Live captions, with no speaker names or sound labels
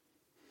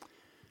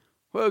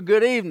Well,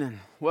 good evening.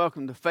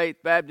 Welcome to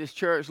Faith Baptist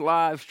Church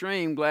live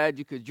stream. Glad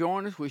you could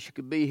join us. Wish you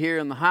could be here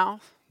in the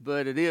house,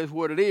 but it is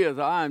what it is.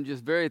 I am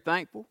just very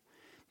thankful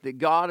that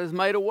God has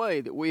made a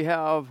way, that we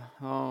have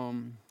a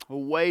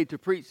way to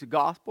preach the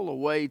gospel, a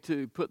way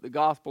to put the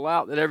gospel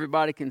out that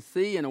everybody can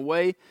see, and a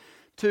way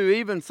to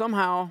even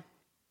somehow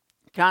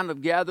kind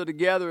of gather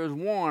together as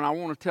one. I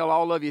want to tell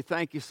all of you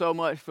thank you so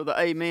much for the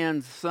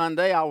Amens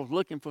Sunday. I was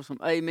looking for some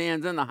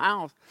amens in the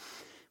house.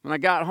 When I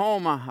got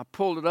home, I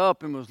pulled it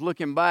up and was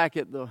looking back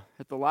at the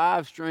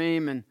live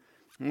stream, and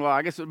well,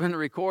 I guess it would have been a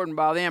recording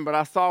by then, but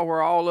I saw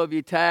where all of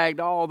you tagged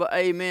all the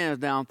amens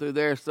down through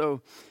there.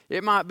 So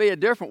it might be a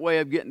different way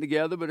of getting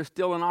together, but it's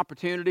still an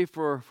opportunity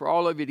for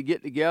all of you to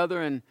get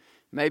together and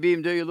maybe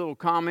even do your little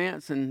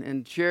comments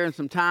and sharing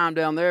some time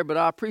down there. But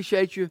I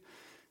appreciate you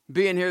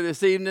being here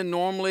this evening.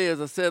 Normally, as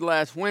I said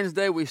last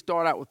Wednesday, we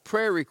start out with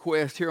prayer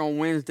requests here on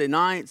Wednesday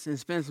nights and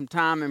spend some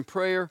time in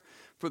prayer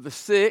for the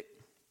sick.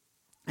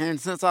 And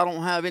since I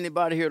don't have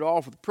anybody here to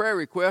offer the prayer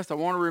request, I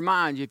want to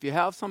remind you, if you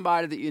have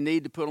somebody that you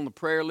need to put on the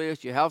prayer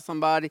list, you have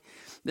somebody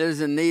that is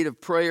in need of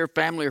prayer,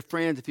 family or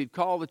friends, if you'd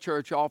call the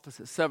church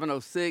office at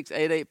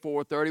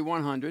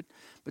 706-884-3100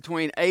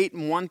 between 8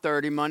 and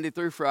 1:30 Monday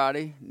through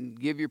Friday,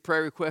 give your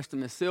prayer request to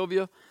Miss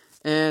Sylvia,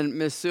 and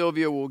Miss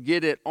Sylvia will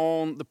get it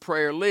on the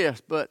prayer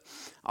list. But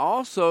I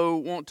also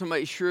want to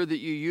make sure that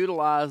you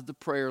utilize the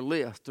prayer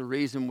list. The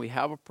reason we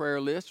have a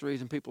prayer list, the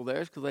reason people are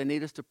there is because they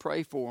need us to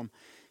pray for them.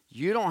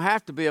 You don't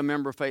have to be a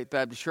member of Faith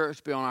Baptist Church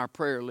to be on our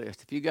prayer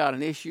list. If you got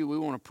an issue, we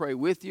want to pray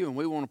with you and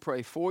we want to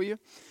pray for you.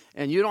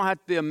 And you don't have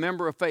to be a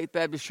member of Faith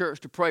Baptist Church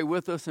to pray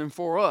with us and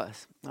for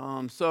us.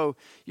 So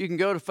you can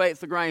go to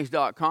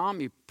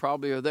faithlagrange.com. You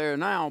probably are there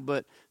now,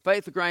 but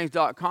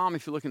faithlagrange.com,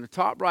 if you look in the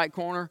top right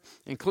corner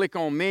and click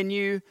on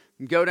menu,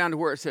 and go down to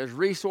where it says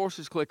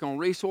resources, click on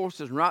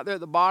resources, and right there at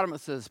the bottom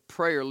it says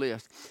prayer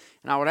list.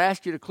 And I would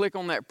ask you to click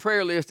on that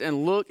prayer list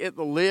and look at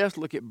the list.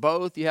 Look at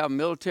both. You have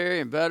military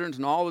and veterans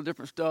and all the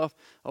different stuff,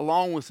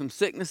 along with some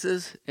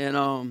sicknesses.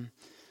 And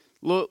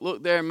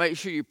look there and make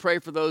sure you pray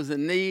for those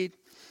in need.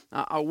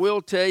 I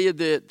will tell you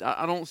that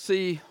I don't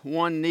see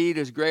one need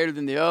as greater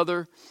than the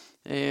other.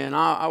 And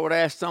I would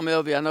ask some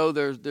of you, I know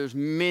there's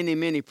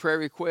many prayer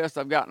requests.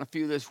 I've gotten a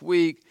few this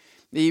week.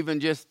 Even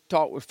just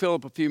talked with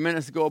Philip a few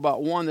minutes ago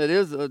about one that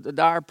is a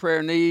dire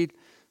prayer need.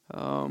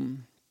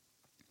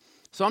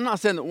 So I'm not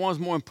saying that one's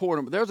more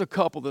important, but there's a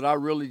couple that I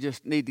really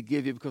just need to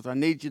give you because I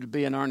need you to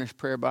be in earnest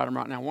prayer about them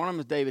right now. One of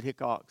them is David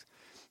Hickox.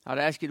 I'd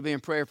ask you to be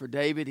in prayer for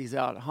David. He's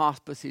out at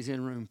hospice. He's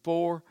in room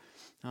 4.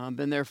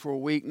 Been there for a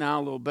week now,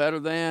 a little better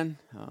than.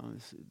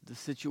 The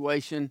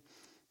situation,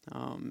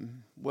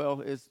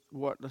 is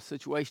what the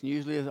situation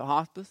usually is at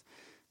hospice.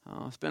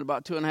 Spent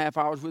about 2.5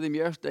 hours with him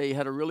yesterday. He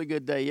had a really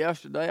good day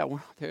yesterday. I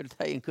went out there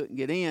today and couldn't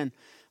get in.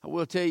 I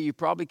will tell you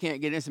probably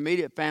can't get in. It's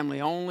immediate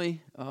family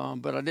only,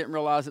 but I didn't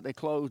realize that they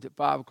closed at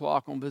 5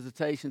 o'clock on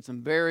visitation.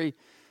 Some very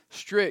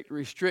strict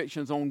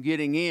restrictions on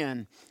getting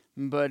in.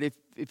 But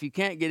if you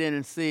can't get in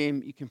and see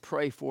him, you can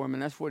pray for him,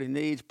 and that's what he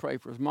needs. Pray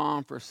for his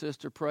mom, for his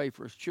sister, pray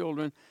for his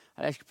children.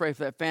 I'd ask you to pray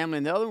for that family.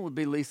 And the other one would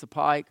be Lisa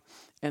Pike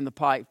and the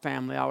Pike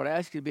family. I would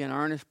ask you to be in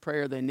earnest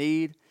prayer. They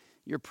need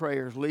your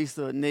prayers.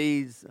 Lisa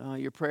needs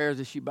your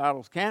prayers as she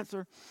battles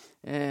cancer,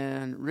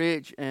 and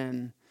Rich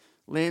and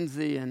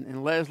Lindsay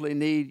and Leslie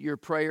need your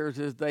prayers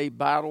as they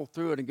battle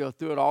through it and go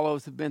through it. All of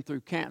us have been through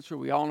cancer.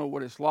 We all know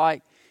what it's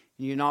like.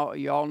 You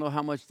all know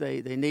how much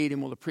they need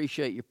and will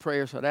appreciate your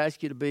prayers. So I'd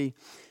ask you to be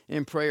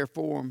in prayer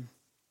for them.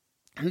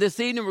 And this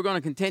evening we're going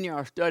to continue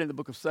our study in the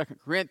book of 2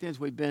 Corinthians.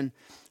 We've been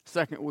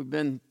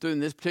through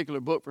this particular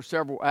book for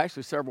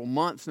several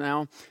months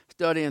now,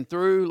 studying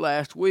through.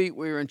 Last week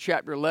we were in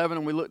chapter 11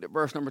 and we looked at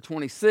verse number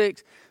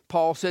 26.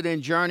 Paul said,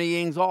 "In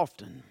journeyings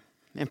often,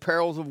 in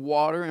perils of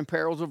water, in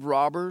perils of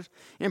robbers,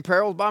 in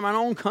perils by mine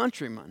own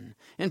countrymen,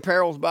 in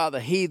perils by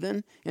the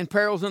heathen, in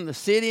perils in the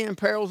city, in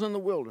perils in the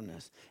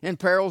wilderness, in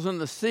perils in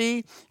the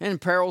sea, in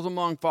perils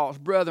among false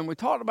brethren." We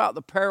talked about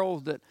the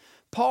perils that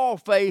Paul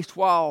faced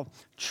while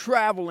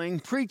traveling,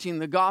 preaching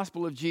the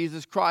gospel of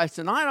Jesus Christ.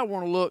 Tonight I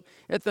want to look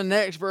at the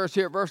next verse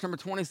here, verse number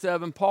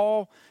 27.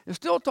 Paul is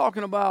still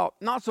talking about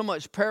not so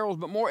much perils,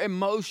 but more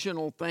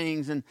emotional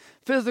things and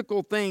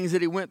physical things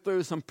that he went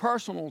through, some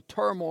personal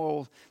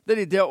turmoil that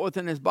he dealt with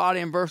in his body.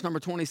 In verse number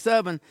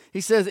 27,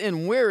 he says,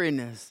 "In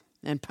weariness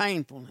and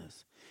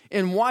painfulness,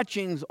 in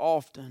watchings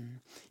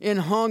often, in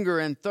hunger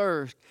and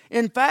thirst,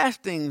 in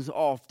fastings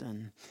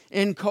often,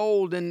 in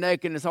cold and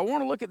nakedness." I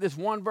want to look at this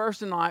one verse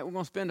tonight. We're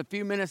going to spend a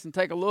few minutes and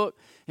take a look.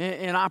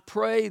 And I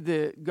pray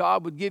that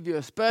God would give you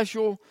a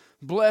special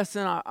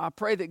blessing. I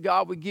pray that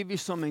God would give you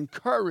some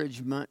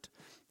encouragement.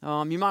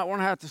 You might want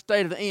to have to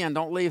stay to the end.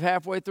 Don't leave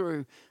halfway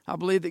through. I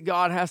believe that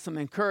God has some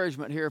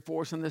encouragement here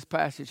for us in this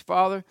passage.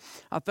 Father,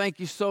 I thank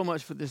you so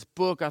much for this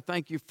book. I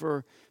thank you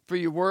for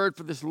your word,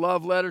 for this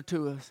love letter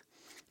to us.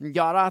 And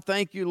God, I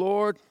thank you,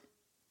 Lord.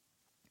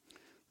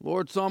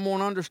 Lord, some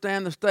won't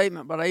understand the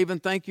statement, but I even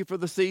thank you for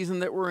the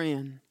season that we're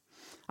in.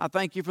 I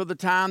thank you for the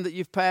time that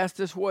you've passed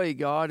this way,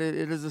 God.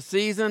 It is a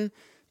season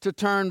to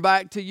turn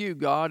back to you,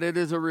 God. It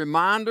is a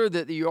reminder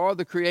that you are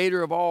the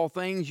creator of all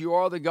things. You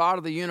are the God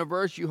of the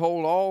universe. You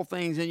hold all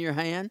things in your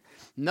hand.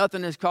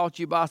 Nothing has caught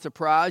you by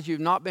surprise. You've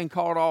not been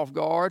caught off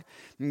guard.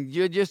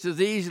 You just as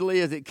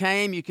easily as it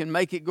came, you can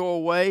make it go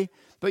away.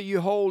 But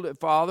you hold it,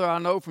 Father. I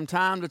know from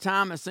time to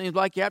time it seems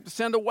like you have to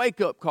send a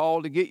wake-up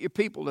call to get your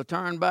people to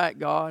turn back,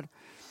 God.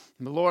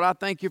 But Lord, I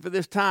thank you for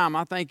this time.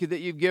 I thank you that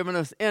you've given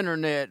us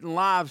internet and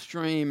live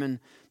stream and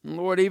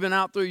Lord, even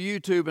out through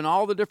YouTube and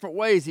all the different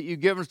ways that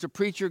you've given us to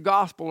preach your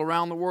gospel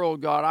around the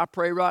world, God. I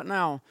pray right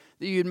now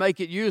that you'd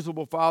make it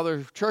usable,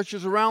 Father.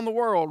 Churches around the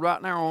world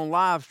right now are on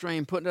live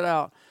stream putting it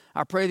out.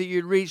 I pray that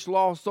you'd reach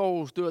lost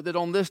souls through it, that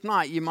on this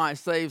night you might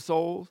save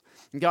souls.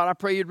 And God, I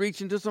pray you'd reach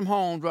into some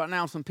homes right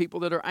now, some people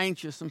that are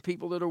anxious, some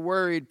people that are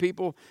worried,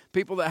 people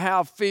that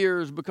have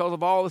fears because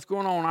of all that's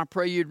going on. I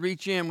pray you'd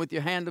reach in with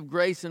your hand of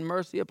grace and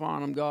mercy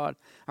upon them, God.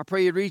 I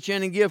pray you'd reach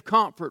in and give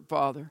comfort,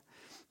 Father.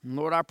 And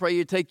Lord, I pray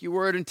you take your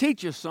word and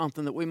teach us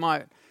something that we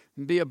might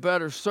be a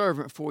better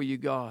servant for you,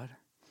 God.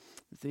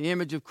 That the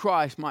image of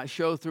Christ might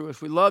show through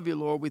us. We love you,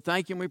 Lord. We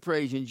thank you and we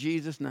praise you in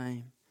Jesus'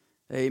 name.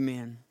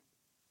 Amen.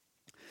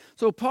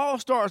 So Paul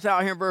starts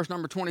out here in verse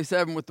number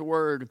 27 with the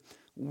word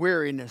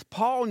weariness.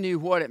 Paul knew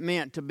what it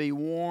meant to be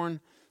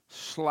worn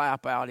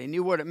slap out. He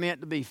knew what it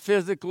meant to be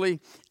physically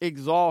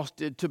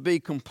exhausted, to be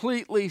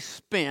completely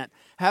spent,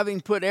 having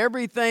put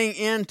everything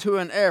into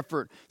an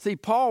effort. See,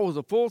 Paul was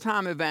a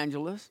full-time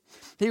evangelist.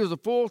 He was a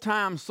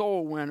full-time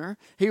soul winner.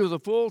 He was a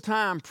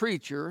full-time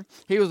preacher.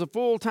 He was a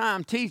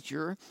full-time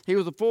teacher. He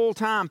was a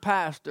full-time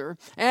pastor.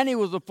 And he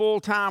was a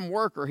full-time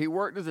worker. He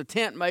worked as a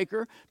tent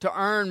maker to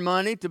earn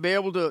money, to be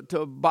able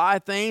to buy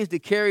things, to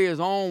carry his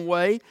own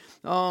way.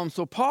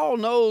 So Paul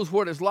knows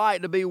what it's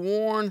like to be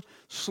worn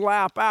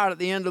slap out at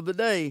the end of the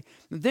day.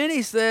 And then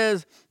he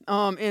says,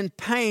 in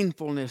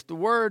painfulness. The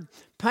word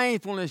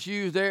painfulness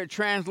used there, it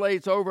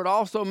translates over. It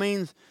also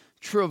means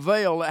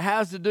travail. It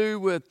has to do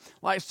with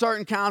like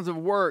certain kinds of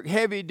work,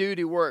 heavy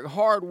duty work,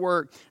 hard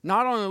work.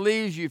 Not only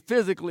leaves you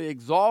physically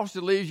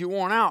exhausted, leaves you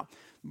worn out,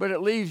 but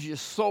it leaves you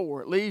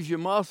sore. It leaves your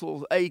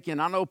muscles aching.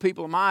 I know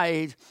people of my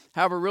age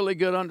have a really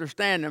good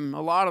understanding.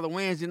 A lot of the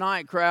Wednesday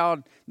night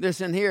crowd,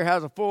 this in here,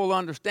 has a full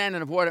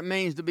understanding of what it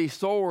means to be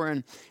sore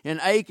and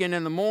aching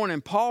in the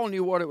morning. Paul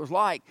knew what it was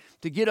like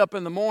to get up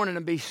in the morning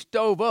and be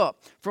stove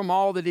up from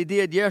all that he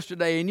did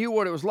yesterday. He knew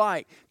what it was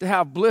like to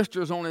have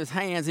blisters on his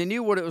hands. He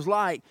knew what it was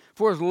like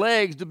for his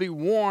legs to be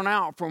worn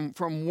out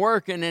from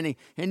working. And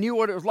he knew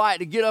what it was like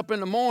to get up in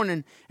the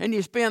morning and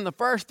you spend the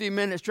first few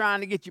minutes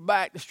trying to get your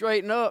back to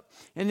straighten up.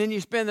 And then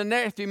you spend the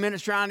next few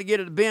minutes trying to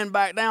get it to bend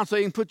back down so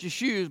you can put your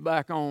shoes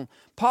back on.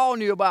 Paul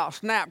knew about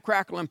snap,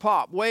 crackle, and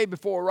pop way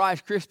before Rice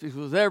Krispies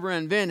was ever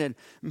invented.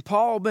 And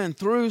Paul been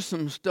through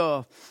some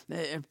stuff.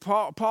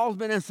 Paul's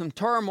been in some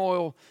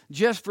turmoil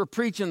just for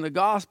preaching the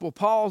gospel.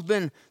 Paul's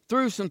been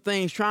through some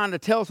things trying to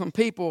tell some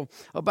people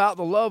about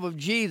the love of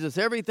Jesus.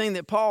 Everything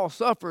that Paul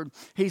suffered,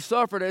 he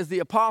suffered as the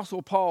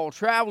Apostle Paul,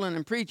 traveling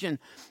and preaching.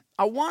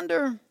 I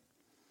wonder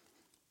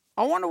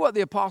what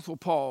the Apostle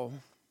Paul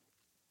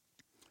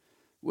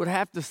would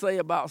have to say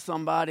about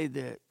somebody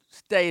that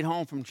stayed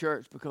home from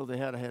church because they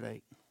had a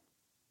headache.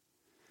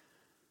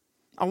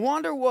 I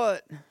wonder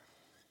what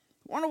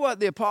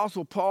the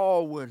Apostle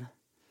Paul would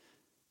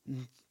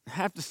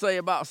have to say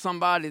about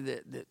somebody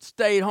that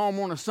stayed home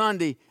on a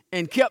Sunday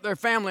and kept their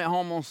family at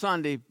home on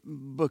Sunday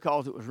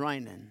because it was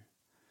raining.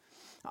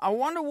 I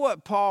wonder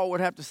what Paul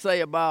would have to say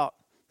about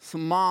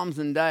some moms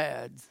and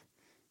dads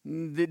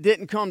that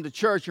didn't come to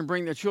church and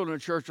bring their children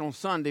to church on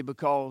Sunday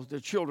because their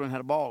children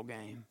had a ball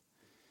game.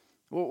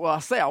 Well, I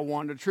say I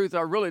wonder. The truth,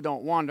 I really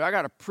don't wonder. I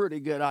got a pretty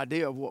good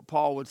idea of what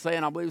Paul would say,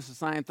 and I believe it's the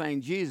same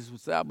thing Jesus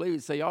would say. I believe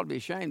he'd say, you ought to be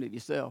ashamed of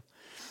yourself.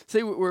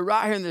 See, we're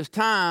right here in this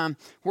time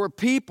where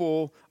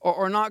people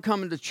are not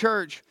coming to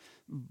church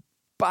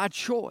by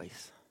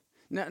choice.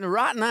 Now,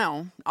 right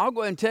now, I'll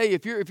go ahead and tell you,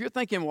 if you're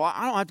thinking, well,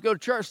 I don't have to go to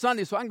church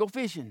Sunday so I can go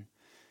fishing.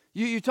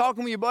 You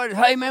talking with your buddies,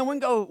 hey, man, we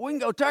can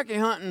go turkey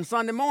hunting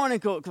Sunday morning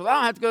because I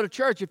don't have to go to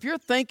church. If you're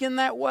thinking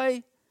that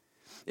way,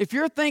 if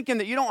you're thinking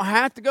that you don't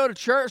have to go to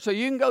church so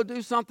you can go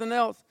do something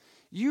else,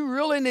 you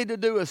really need to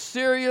do a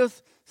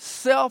serious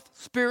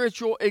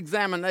self-spiritual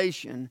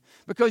examination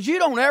because you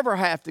don't ever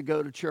have to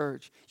go to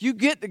church. You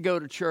get to go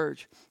to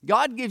church.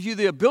 God gives you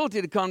the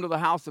ability to come to the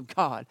house of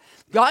God.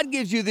 God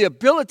gives you the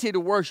ability to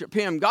worship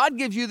Him. God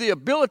gives you the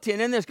ability,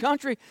 and in this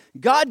country,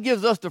 God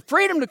gives us the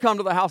freedom to come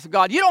to the house of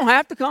God. You don't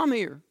have to come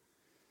here.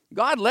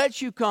 God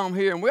lets you come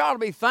here, and we ought to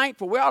be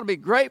thankful. We ought to be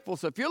grateful.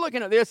 So if you're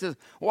looking at this as,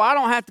 well, I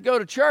don't have to go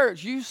to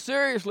church, you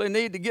seriously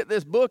need to get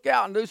this book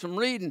out and do some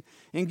reading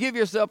and give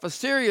yourself a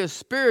serious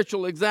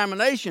spiritual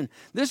examination.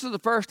 This is the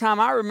first time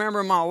I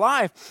remember in my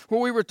life where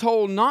we were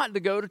told not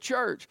to go to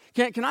church.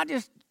 Can I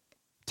just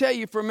tell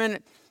you for a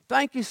minute,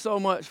 thank you so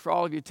much for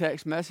all of your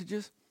text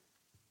messages.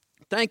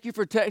 Thank you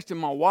for texting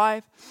my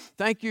wife.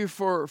 Thank you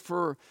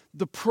for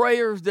the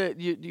prayers that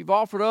you've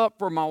offered up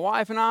for my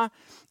wife and I.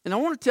 And I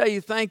want to tell you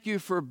thank you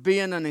for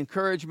being an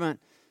encouragement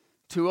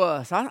to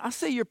us. I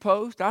see your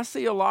post. I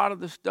see a lot of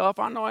the stuff.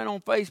 I know it ain't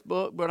on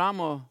Facebook, but I'm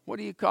a, what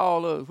do you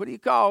call those? What do you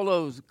call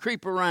those?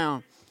 Creep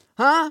around.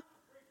 Huh?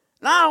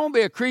 No, I don't want to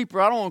be a creeper.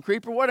 I don't want a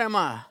creeper. What am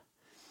I?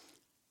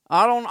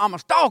 I'm a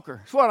stalker.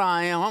 That's what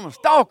I am. I'm a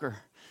stalker.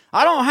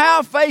 I don't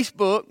have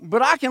Facebook,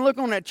 but I can look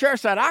on that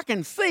church site. I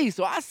can see.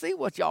 So I see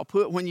what y'all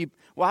put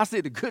I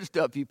see the good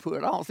stuff you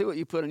put. I don't see what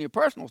you put in your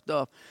personal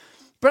stuff.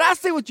 But I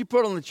see what you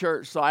put on the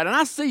church site, and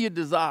I see your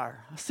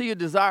desire. I see your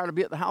desire to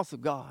be at the house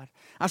of God.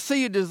 I see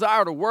your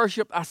desire to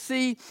worship. I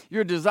see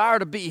your desire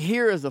to be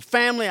here as a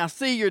family. I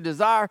see your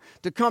desire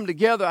to come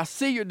together. I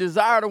see your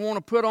desire to want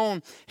to put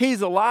on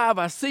He's Alive.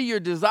 I see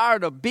your desire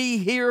to be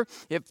here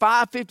at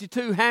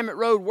 552 Hammett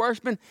Road,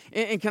 Worshiping.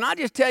 And can I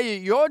just tell you,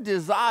 your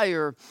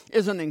desire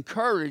is an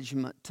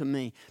encouragement to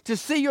me. To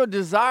see your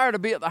desire to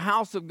be at the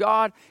house of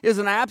God is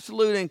an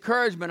absolute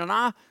encouragement, and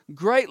I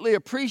greatly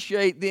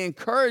appreciate the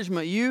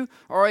encouragement. You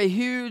are a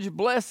huge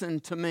blessing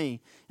to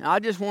me. And I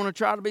just want to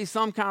try to be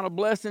some kind of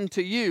blessing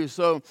to you.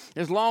 So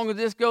as long as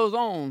this goes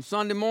on,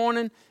 Sunday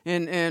morning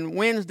and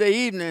Wednesday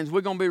evenings,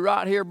 we're going to be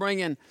right here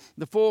bringing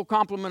the full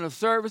complement of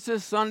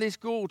services, Sunday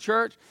school,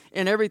 church,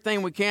 and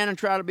everything we can, and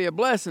try to be a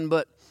blessing.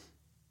 But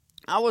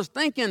I was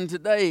thinking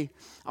today,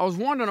 I was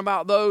wondering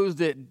about those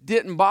that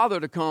didn't bother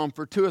to come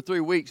for 2 or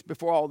 3 weeks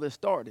before all this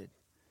started.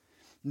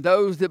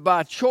 Those that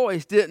by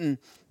choice didn't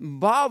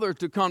bother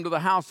to come to the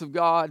house of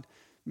God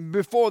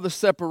before the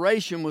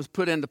separation was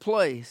put into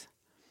place.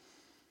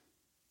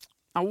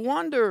 I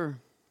wonder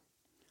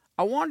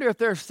if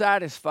they're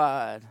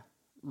satisfied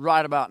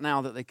right about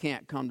now that they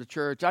can't come to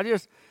church. I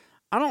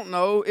don't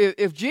know.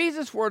 If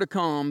Jesus were to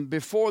come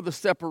before the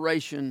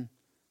separation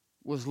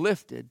was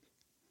lifted,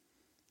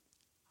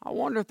 I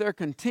wonder if they're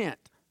content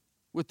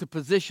with the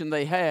position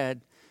they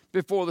had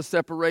before the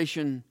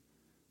separation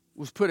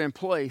was put in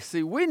place.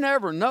 See, we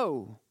never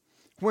know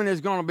when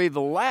it's going to be the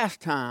last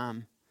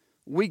time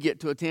we get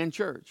to attend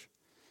church.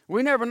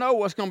 We never know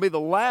what's going to be the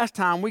last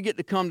time we get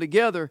to come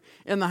together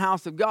in the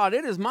house of God.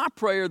 It is my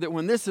prayer that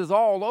when this is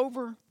all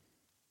over,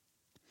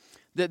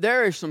 that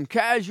there is some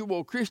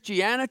casual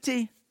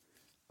Christianity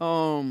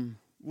will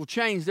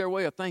change their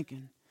way of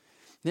thinking.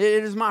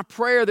 It is my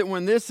prayer that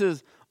when this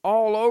is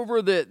all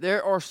over, that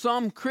there are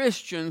some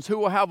Christians who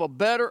will have a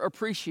better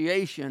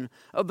appreciation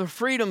of the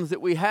freedoms that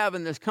we have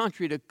in this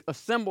country to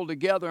assemble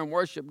together and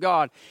worship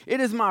God. It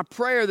is my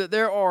prayer that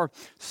there are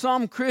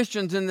some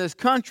Christians in this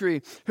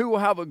country who will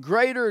have a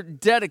greater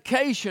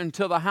dedication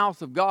to the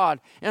house of God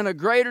and a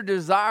greater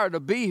desire to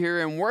be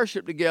here and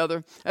worship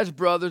together as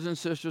brothers and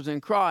sisters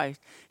in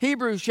Christ.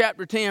 Hebrews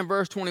chapter 10,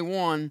 verse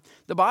 21,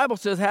 the Bible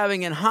says,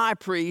 having an high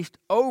priest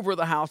over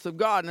the house of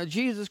God. Now,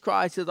 Jesus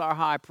Christ is our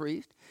high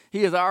priest.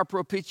 He is our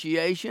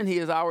propitiation. He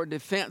is our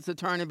defense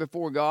attorney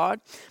before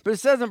God. But it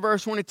says in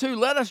verse 22,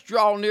 let us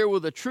draw near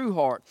with a true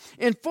heart,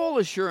 in full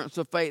assurance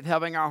of faith,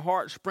 having our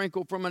hearts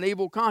sprinkled from an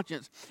evil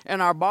conscience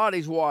and our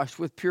bodies washed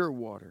with pure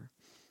water.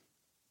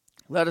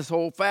 Let us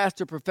hold fast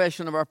the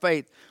profession of our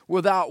faith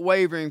without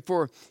wavering,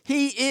 for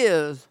He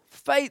is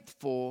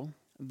faithful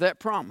that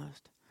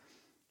promised.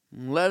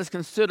 And let us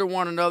consider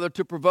one another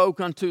to provoke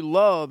unto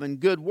love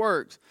and good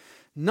works,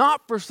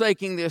 not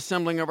forsaking the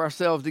assembling of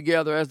ourselves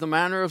together as the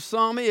manner of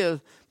some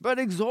is, but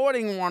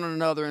exhorting one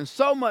another, and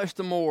so much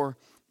the more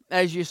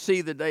as you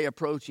see the day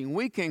approaching.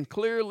 We can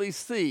clearly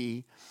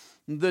see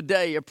the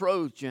day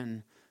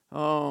approaching.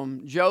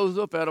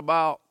 Joseph at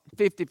about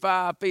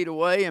 55 feet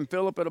away and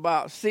Philip at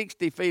about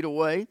 60 feet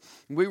away.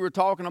 We were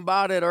talking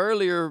about it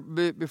earlier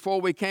before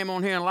we came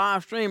on here and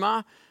live stream.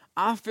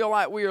 I feel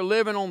like we are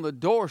living on the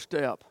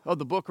doorstep of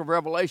the book of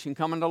Revelation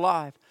coming to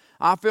life.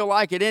 I feel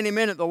like at any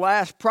minute the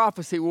last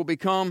prophecy will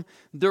become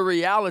the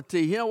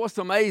reality. You know what's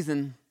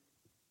amazing?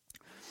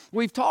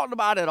 We've talked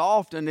about it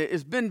often.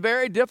 It's been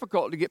very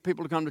difficult to get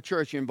people to come to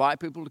church. You invite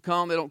people to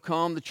come, they don't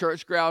come. The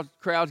church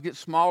crowds get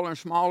smaller and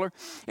smaller.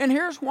 And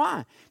here's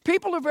why.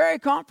 People are very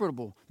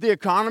comfortable. The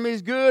economy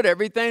is good,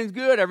 everything's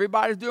good,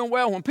 everybody's doing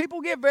well. When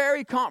people get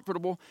very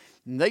comfortable,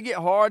 they get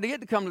hard to get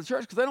to come to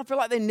church because they don't feel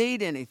like they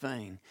need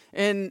anything.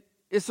 And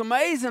it's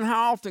amazing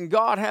how often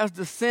God has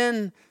to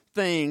send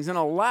things and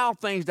allow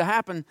things to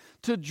happen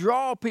to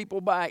draw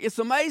people back. It's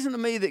amazing to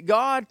me that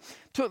God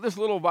took this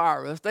little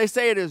virus. They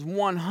say it is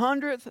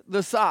 1/100th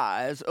the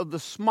size of the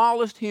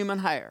smallest human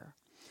hair.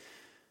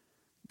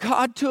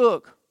 God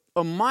took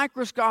a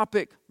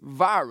microscopic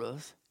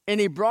virus and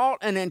He brought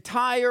an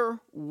entire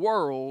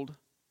world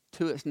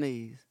to its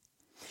knees.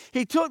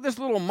 He took this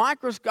little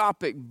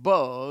microscopic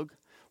bug,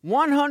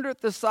 1/100th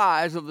the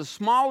size of the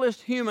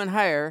smallest human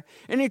hair,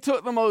 and He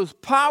took the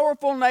most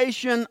powerful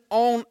nation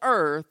on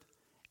earth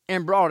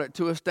and brought it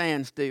to a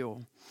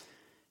standstill.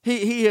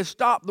 He has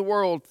stopped the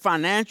world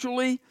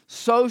financially,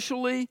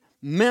 socially,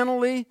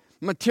 mentally,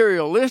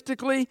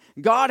 materialistically.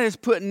 God has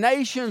put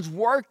nations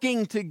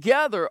working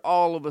together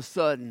all of a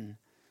sudden,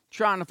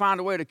 trying to find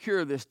a way to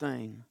cure this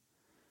thing.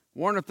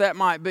 Wonder if that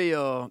might be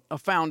a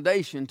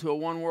foundation to a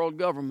one world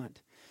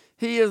government.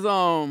 He has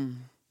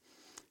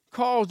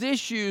caused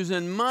issues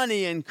in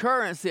money and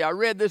currency. I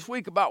read this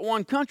week about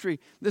one country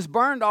that's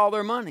burned all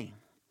their money.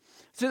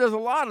 See, there's a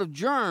lot of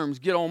germs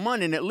get on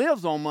money, and it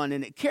lives on money,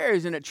 and it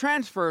carries and it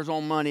transfers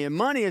on money, and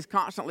money is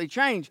constantly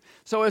changed.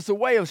 So it's a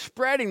way of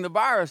spreading the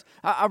virus.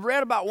 I've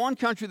read about one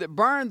country that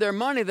burned their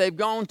money. They've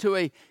gone to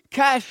a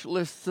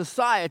cashless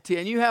society,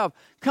 and you have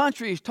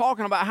countries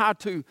talking about how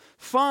to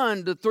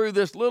fund through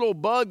this little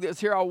bug that's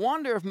here. I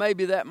wonder if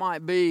maybe that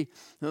might be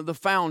the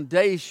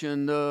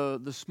foundation,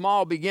 the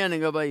small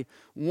beginning of a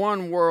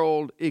one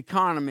world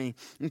economy.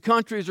 And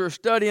countries are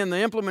studying the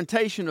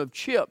implementation of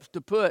chips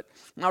to put.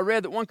 I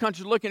read that one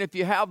country's looking, if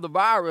you have the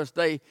virus,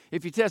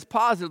 if you test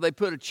positive, they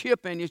put a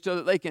chip in you so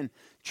that they can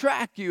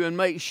track you and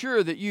make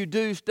sure that you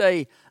do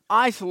stay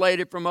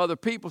isolated from other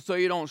people so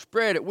you don't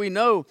spread it. We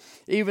know,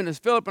 even as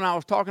Philip and I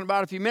was talking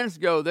about a few minutes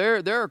ago,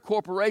 there are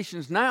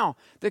corporations now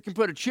that can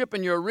put a chip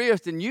in your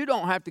wrist and you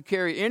don't have to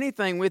carry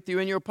anything with you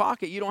in your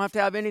pocket. You don't have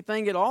to have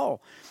anything at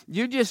all.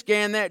 You just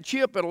scan that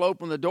chip, it'll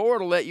open the door,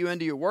 it'll let you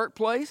into your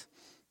workplace.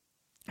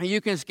 And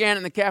you can scan it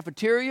in the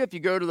cafeteria. If you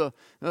go to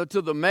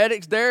the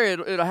medics there,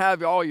 it'll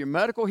have all your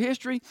medical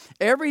history.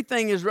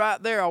 Everything is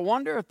right there. I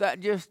wonder if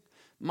that just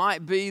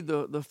might be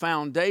the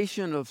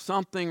foundation of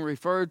something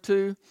referred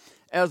to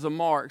as a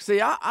mark.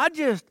 See,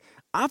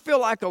 I feel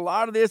like a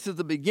lot of this is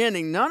the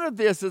beginning. None of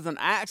this is an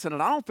accident.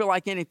 I don't feel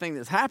like anything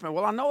that's happened.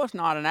 Well, I know it's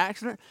not an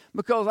accident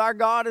because our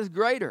God is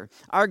greater.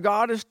 Our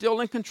God is still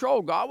in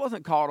control. God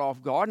wasn't caught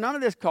off guard. None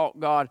of this caught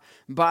God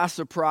by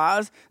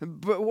surprise.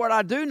 But what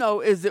I do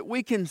know is that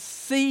we can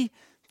see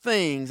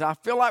things. I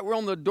feel like we're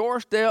on the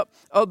doorstep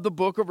of the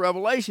book of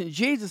Revelation.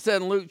 Jesus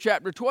said in Luke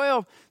chapter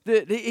 12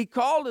 that he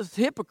called us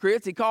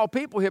hypocrites. He called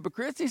people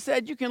hypocrites. He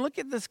said, you can look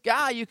at the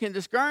sky, you can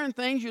discern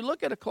things. You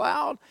look at a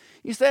cloud,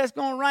 you say it's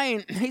going to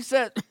rain. He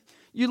said,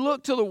 you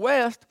look to the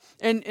west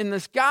and the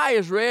sky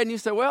is red, and you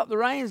say, well, the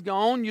rain's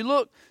gone. You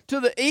look to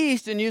the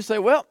east and you say,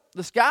 well,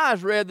 the sky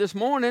is red this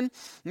morning.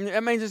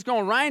 That means it's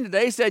going to rain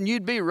today. He said, and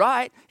you'd be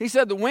right. He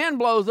said, the wind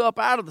blows up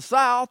out of the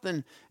south,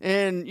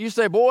 and you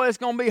say, boy, it's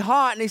going to be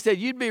hot. And he said,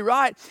 you'd be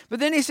right. But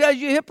then he says,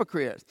 you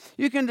hypocrites.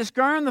 You can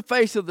discern the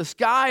face of the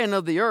sky and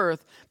of the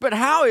earth, but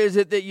how is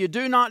it that you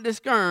do not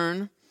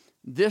discern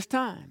this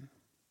time?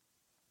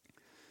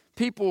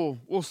 People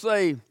will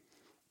say,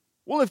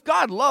 well, if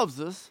God loves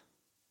us,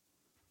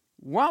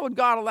 why would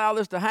God allow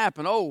this to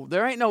happen? Oh,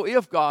 there ain't no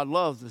if God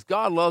loves us.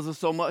 God loves us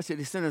so much that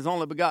he sent his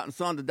only begotten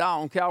son to die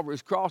on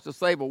Calvary's cross to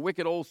save a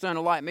wicked old sinner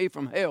like me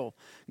from hell.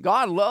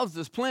 God loves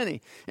us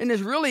plenty. And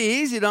it's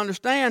really easy to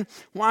understand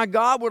why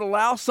God would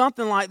allow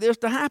something like this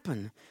to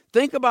happen.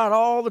 Think about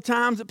all the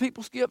times that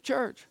people skip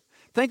church.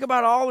 Think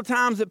about all the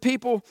times that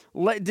people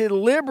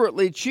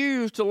deliberately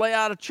choose to lay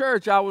out of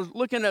church. I was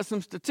looking at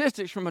some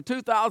statistics from a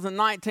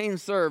 2019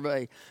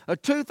 survey. A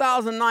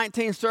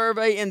 2019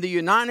 survey in the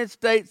United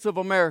States of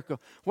America.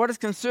 What is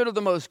considered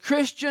the most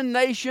Christian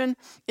nation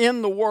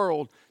in the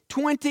world.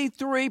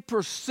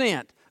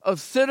 23%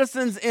 of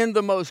citizens in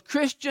the most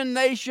Christian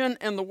nation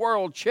in the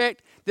world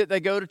checked that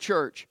they go to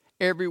church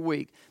every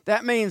week.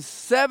 That means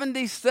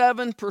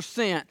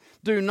 77%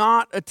 do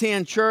not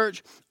attend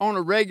church on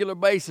a regular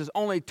basis.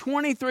 Only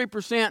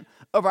 23%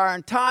 of our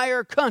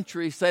entire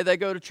country say they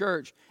go to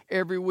church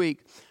every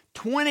week.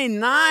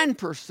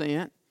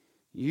 29%,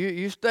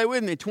 you stay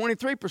with me,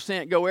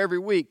 23% go every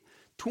week.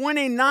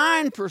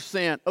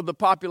 29% of the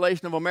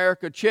population of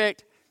America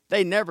checked,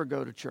 they never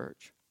go to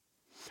church.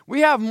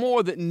 We have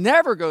more that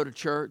never go to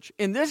church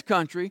in this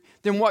country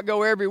than what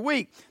go every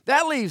week.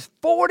 That leaves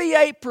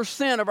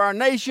 48% of our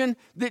nation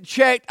that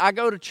checked, I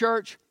go to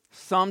church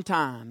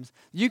sometimes.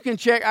 You can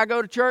check, I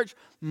go to church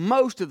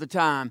most of the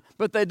time,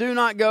 but they do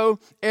not go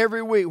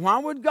every week. Why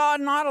would God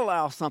not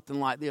allow something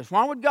like this?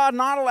 Why would God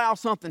not allow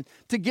something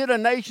to get a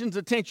nation's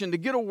attention, to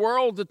get a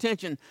world's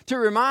attention, to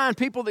remind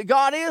people that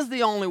God is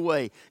the only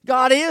way,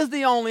 God is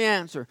the only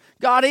answer,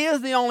 God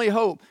is the only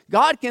hope.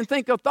 God can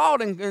think of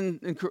thought,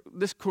 and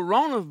this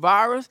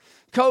coronavirus,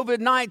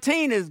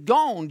 COVID-19 is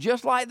gone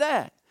just like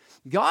that.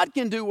 God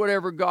can do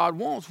whatever God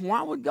wants.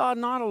 Why would God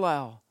not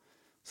allow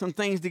some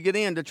things to get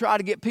in, to try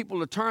to get people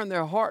to turn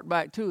their heart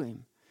back to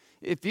him?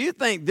 If you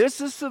think this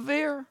is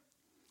severe,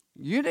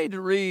 you need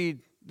to read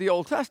the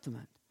Old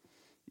Testament.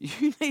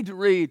 You need to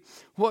read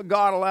what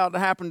God allowed to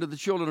happen to the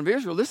children of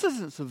Israel. This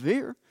isn't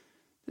severe.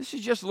 This is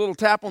just a little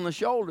tap on the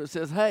shoulder that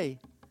says, hey,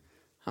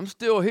 I'm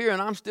still here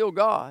and I'm still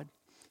God,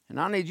 and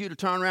I need you to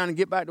turn around and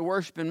get back to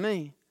worshiping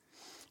me.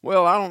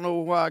 Well, I don't know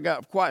why I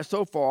got quite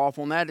so far off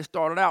on that. It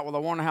started out with, I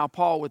wonder how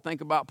Paul would think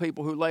about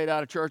people who laid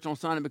out of church on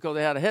Sunday because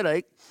they had a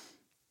headache.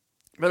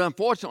 But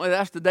unfortunately,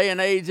 that's the day and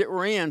age that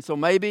we're in. So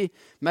maybe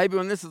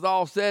when this is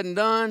all said and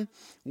done,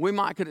 we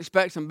could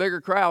expect some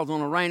bigger crowds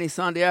on a rainy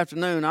Sunday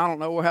afternoon. I don't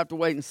know. We'll have to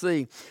wait and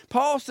see.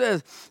 Paul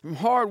says from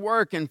hard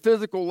work and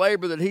physical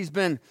labor that he's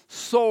been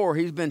sore,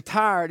 he's been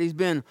tired, he's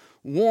been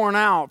worn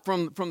out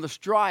from the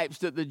stripes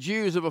that the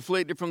Jews have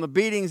afflicted, from the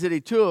beatings that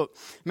he took.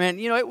 Man,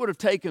 it would have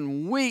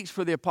taken weeks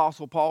for the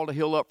Apostle Paul to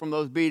heal up from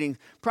those beatings,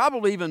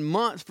 probably even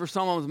months for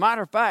some of them. As a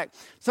matter of fact,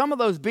 some of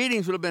those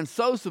beatings would have been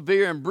so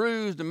severe and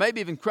bruised and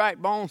maybe even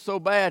cracked bones so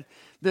bad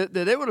that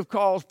it would have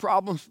caused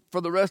problems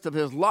for the rest of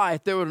his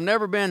life. There would have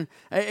never been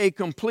a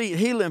complete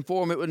healing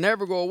for him. It would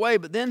never go away.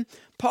 But then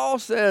Paul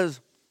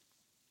says,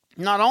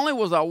 not only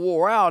was I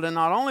wore out and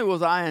not only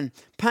was I in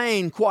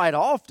pain quite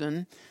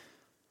often,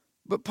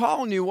 but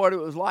Paul knew what it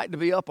was like to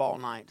be up all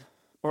night,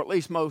 or at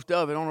least most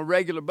of it, on a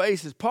regular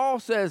basis. Paul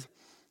says,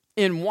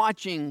 in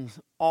watching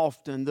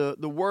often,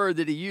 the word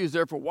that he used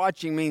there for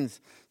watching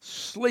means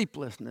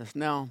sleeplessness.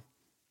 Now,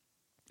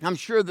 I'm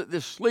sure that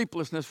this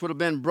sleeplessness would have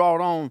been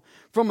brought on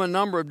from a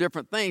number of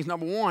different things.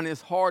 Number one,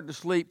 it's hard to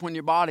sleep when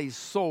your body's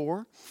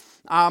sore.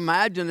 I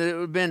imagine that it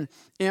would have been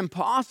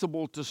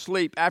impossible to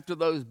sleep after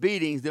those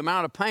beatings, the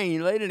amount of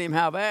pain. They didn't even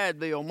have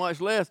Advil, much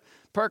less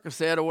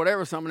Percocet or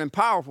whatever some of them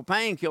powerful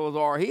painkillers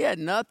are. He had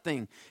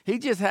nothing. He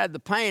just had the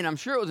pain. I'm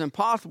sure it was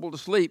impossible to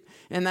sleep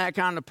in that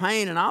kind of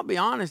pain. And I'll be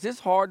honest,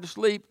 it's hard to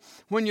sleep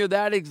when you're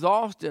that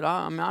exhausted.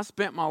 I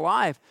spent my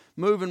life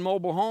moving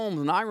mobile homes,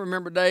 and I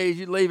remember days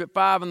you'd leave at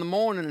 5 in the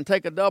morning and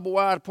take a double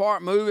wide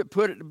apart, move it,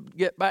 put it,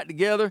 get back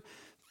together.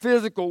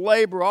 Physical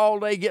labor all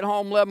day, get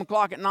home 11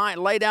 o'clock at night,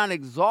 lay down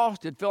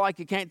exhausted, feel like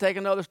you can't take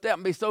another step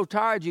and be so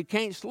tired you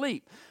can't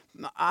sleep.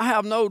 I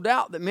have no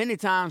doubt that many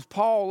times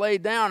Paul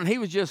laid down and he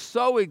was just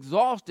so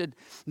exhausted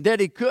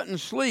that he couldn't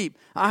sleep.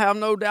 I have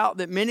no doubt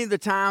that many of the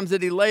times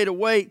that he laid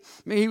awake,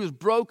 he was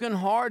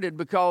brokenhearted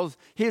because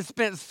he had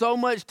spent so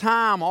much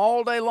time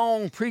all day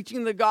long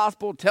preaching the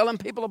gospel, telling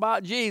people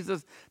about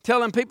Jesus,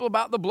 telling people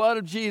about the blood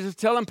of Jesus,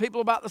 telling people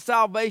about the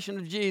salvation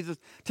of Jesus,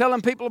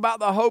 telling people about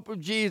the hope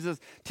of Jesus,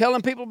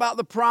 telling people about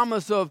the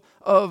promise of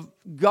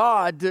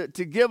God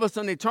to give us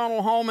an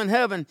eternal home in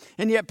heaven,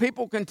 and yet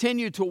people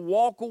continue to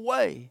walk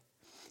away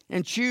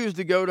and choose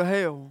to go to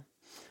hell.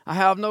 I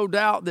have no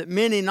doubt that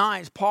many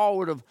nights Paul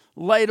would have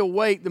laid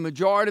awake the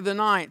majority of the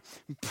night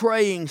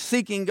praying,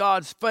 seeking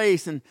God's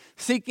face and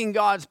seeking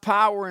God's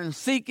power and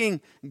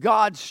seeking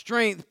God's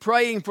strength,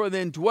 praying for the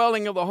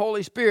indwelling of the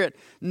Holy Spirit,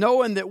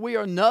 knowing that we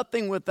are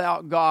nothing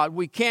without God.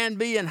 We can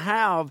be and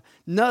have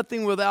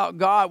nothing without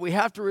God. We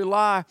have to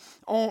rely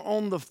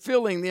on the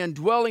filling, the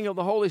indwelling of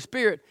the Holy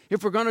Spirit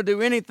if we're going to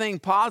do anything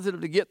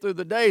positive to get through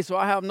the day. So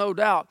I have no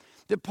doubt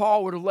that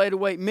Paul would have laid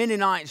awake many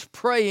nights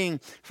praying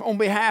on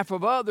behalf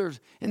of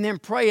others and then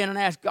praying and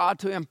ask God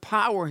to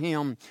empower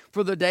him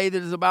for the day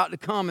that is about to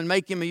come and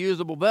make him a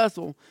usable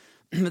vessel.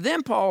 But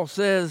then Paul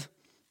says,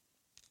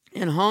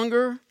 in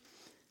hunger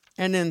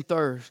and in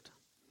thirst.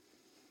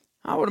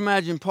 I would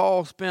imagine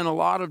Paul spent a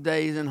lot of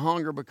days in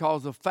hunger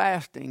because of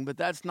fasting, but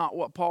that's not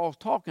what Paul's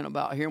talking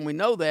about here. And we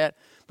know that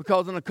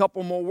because in a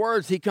couple more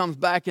words, he comes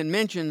back and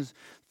mentions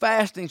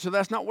fasting. So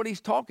that's not what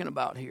he's talking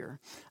about here.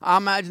 I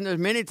imagine there's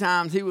many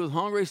times he was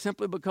hungry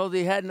simply because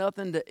he had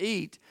nothing to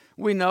eat.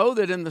 We know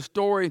that in the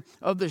story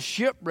of the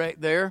shipwreck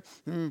there,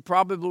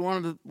 probably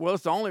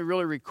it's the only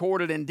really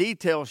recorded in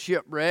detail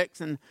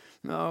shipwrecks. And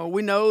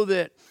we know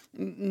that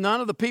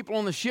none of the people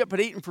on the ship had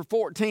eaten for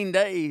 14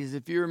 days.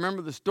 If you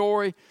remember the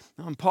story,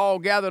 Paul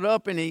gathered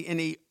up and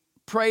he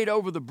prayed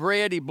over the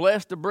bread. He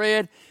blessed the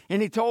bread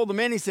and he told the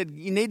men, he said,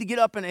 you need to get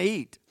up and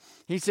eat.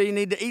 He said, you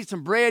need to eat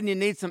some bread and you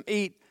need to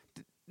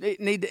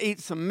eat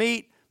some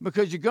meat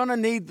because you're going to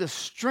need the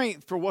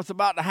strength for what's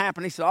about to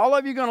happen. He said, all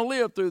of you are going to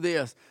live through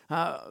this.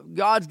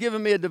 God's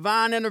given me a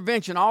divine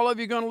intervention. All of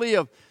you are going to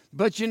live,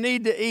 but you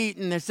need to eat.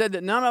 And they said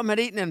that none of them had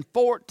eaten in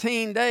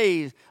 14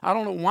 days. I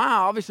don't know why.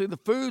 Obviously, the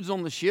food's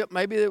on the ship.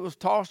 Maybe it was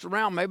tossed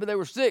around. Maybe they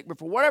were sick. But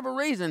for whatever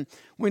reason,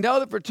 we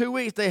know that for 2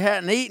 weeks they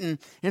hadn't eaten.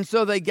 And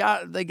so they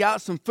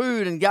got some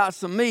food and got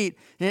some meat.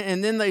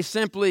 And then they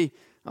simply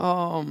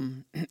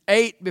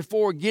ate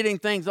before getting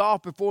things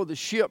off before the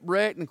ship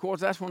wrecked. And of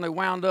course that's when they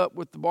wound up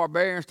with the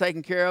barbarians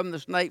taking care of them, the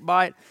snake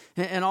bite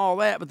and all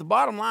that. But the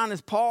bottom line is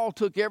Paul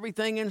took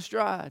everything in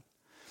stride.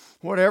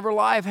 Whatever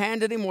life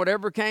handed him,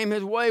 whatever came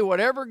his way,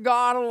 whatever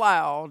God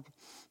allowed,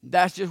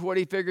 that's just what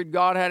he figured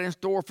God had in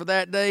store for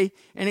that day,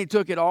 and he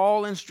took it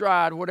all in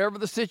stride, whatever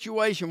the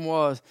situation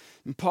was.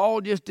 And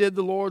Paul just did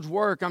the Lord's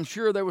work. I'm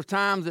sure there was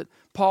times that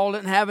Paul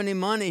didn't have any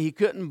money. He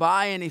couldn't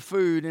buy any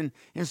food, and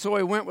so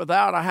he went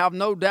without. I have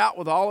no doubt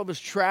with all of his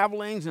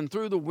travelings and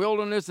through the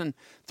wilderness and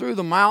through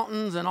the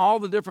mountains and all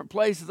the different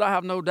places, I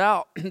have no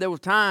doubt there was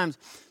times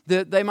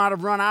that they might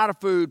have run out of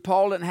food.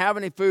 Paul didn't have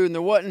any food, and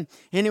there wasn't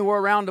anywhere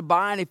around to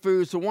buy any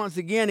food. So once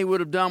again, he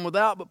would have done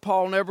without, but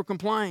Paul never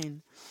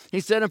complained.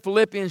 He said in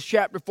Philippians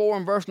chapter 4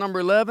 and verse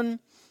number 11,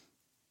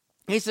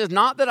 he says,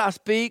 not that I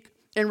speak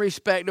in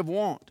respect of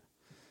want,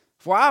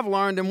 for I've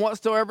learned in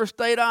whatsoever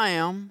state I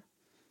am,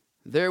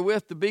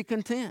 therewith to be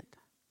content.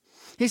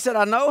 He said,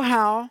 I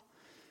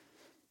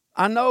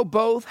know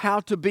both how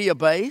to be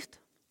abased,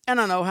 and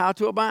I know how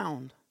to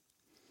abound.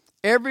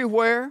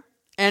 Everywhere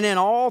and in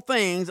all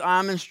things I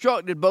am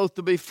instructed both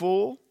to be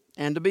full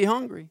and to be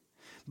hungry,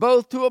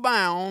 both to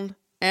abound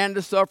and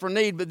to suffer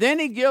need. But then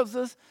he gives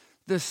us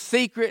the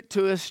secret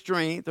to his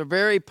strength, a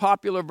very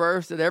popular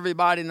verse that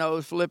everybody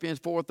knows, Philippians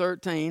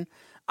 4:13.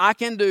 I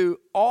can do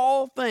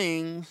all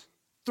things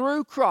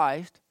through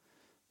Christ,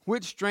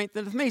 which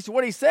strengtheneth me. So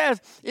what he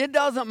says, it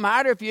doesn't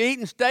matter if you're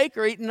eating steak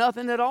or eating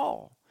nothing at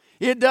all.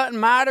 It doesn't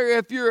matter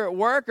if you're at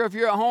work or if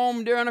you're at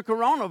home during a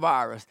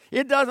coronavirus.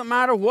 It doesn't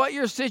matter what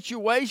your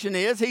situation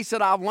is. He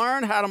said, I've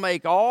learned how to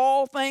make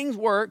all things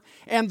work.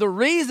 And the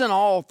reason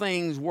all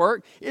things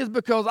work is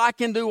because I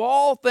can do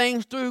all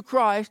things through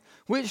Christ,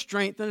 which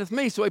strengtheneth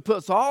me. So he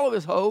puts all of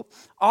his hope,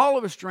 all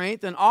of his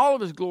strength, and all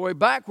of his glory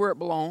back where it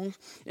belongs,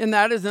 and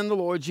that is in the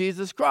Lord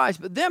Jesus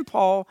Christ. But then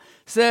Paul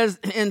says,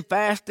 in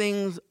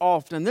fastings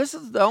often. This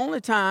is the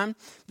only time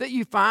that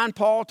you find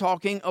Paul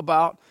talking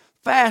about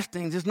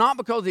fastings. It's not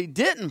because he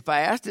didn't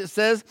fast. It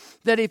says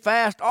that he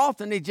fasts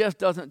often. He just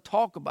doesn't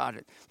talk about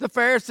it. The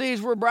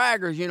Pharisees were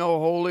braggers,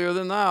 holier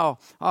than thou.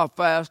 I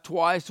fast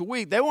twice a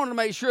week. They wanted to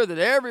make sure that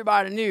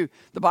everybody knew.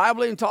 The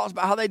Bible even talks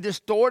about how they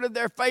distorted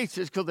their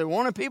faces because they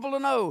wanted people to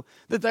know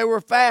that they were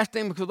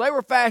fasting, because they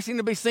were fasting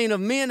to be seen of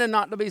men and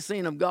not to be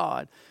seen of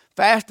God.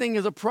 Fasting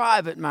is a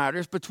private matter.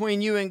 It's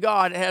between you and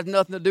God. It has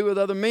nothing to do with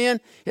other men.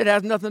 It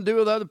has nothing to do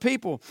with other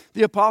people.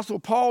 The Apostle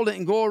Paul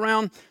didn't go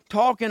around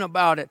talking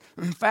about it.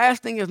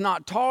 Fasting is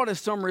not taught as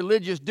some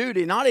religious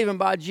duty, not even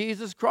by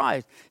Jesus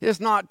Christ. It's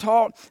not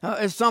taught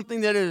as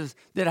something that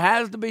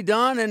has to be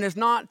done, and it's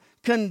not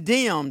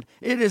condemned.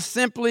 It is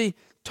simply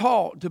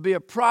taught to be a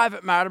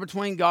private matter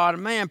between God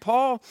and man.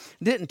 Paul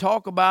didn't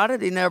talk about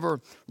it. He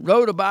never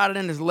wrote about it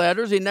in his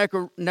letters. He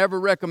never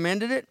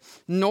recommended it,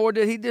 nor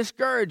did he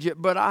discourage it.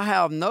 But I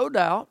have no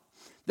doubt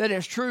that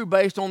it's true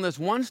based on this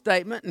one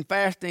statement, and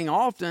fasting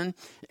often,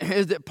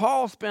 is that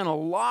Paul spent a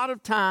lot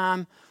of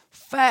time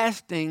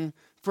fasting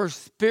for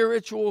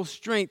spiritual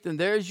strength. And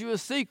there's you a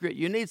secret.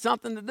 You need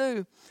something to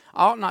do.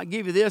 I ought not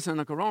give you this in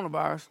the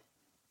coronavirus.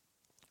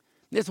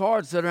 It's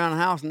hard to sit around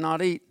the house and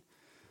not eat.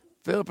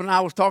 Philip and I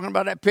was talking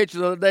about that picture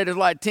the other day. There's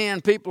like 10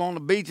 people on the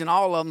beach, and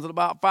all of them's at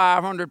about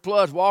 500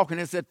 plus walking.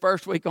 It said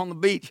first week on the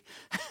beach.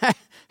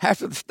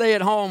 After the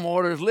stay-at-home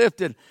order is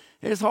lifted,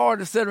 it's hard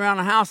to sit around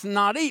the house and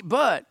not eat,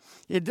 but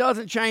it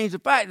doesn't change the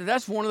fact that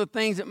that's one of the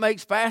things that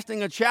makes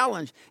fasting a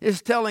challenge,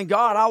 is telling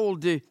God, I will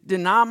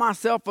deny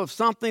myself of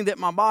something that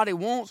my body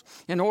wants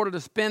in order to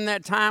spend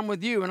that time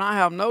with you. And I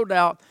have no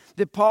doubt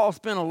that Paul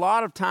spent a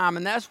lot of time,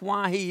 and that's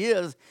why he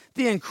is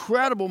the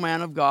incredible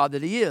man of God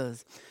that he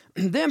is.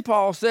 And then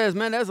Paul says,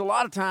 man, there's a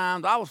lot of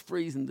times I was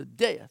freezing to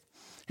death.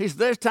 He says,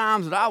 there's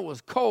times that I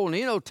was cold.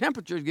 And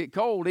temperatures get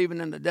cold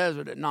even in the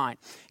desert at night.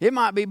 It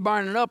might be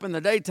burning up in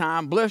the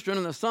daytime, blistering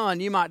in the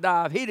sun. You might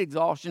die of heat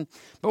exhaustion.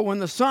 But when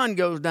the sun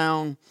goes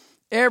down,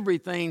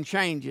 everything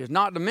changes.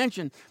 Not to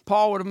mention,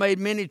 Paul would have made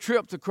many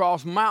trips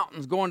across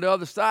mountains going to the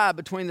other side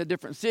between the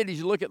different cities.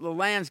 You look at the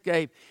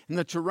landscape and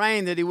the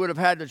terrain that he would have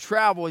had to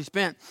travel. He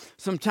spent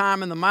some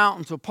time in the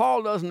mountains. So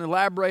Paul doesn't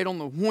elaborate on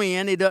the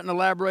when. He doesn't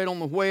elaborate on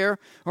the where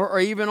or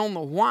even on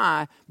the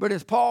why. But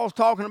as Paul's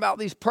talking about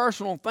these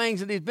personal things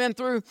that he's been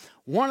through,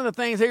 one of the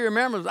things he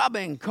remembers, I've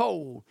been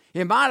cold.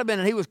 It might have been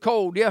that he was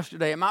cold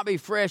yesterday. It might be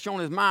fresh on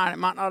his mind. It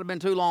might not have been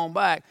too long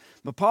back.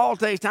 But Paul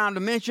takes time to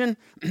mention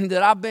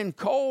that I've been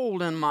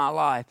cold in my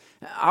life.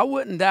 I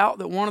wouldn't doubt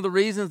that one of the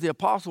reasons the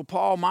Apostle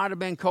Paul might have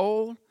been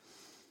cold,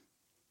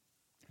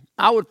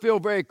 I would feel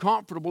very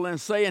comfortable in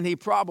saying he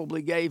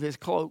probably gave his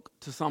cloak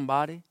to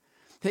somebody.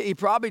 He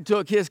probably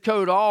took his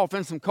coat off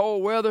in some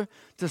cold weather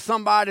to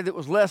somebody that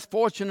was less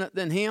fortunate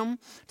than him,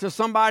 to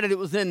somebody that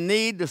was in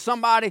need, to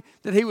somebody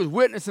that he was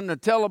witnessing to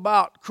tell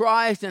about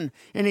Christ. And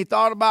he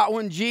thought about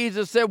when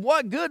Jesus said,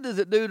 what good does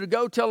it do to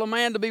go tell a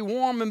man to be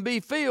warm and be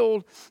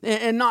filled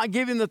and not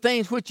give him the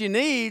things which he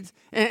needs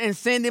and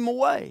send him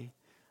away?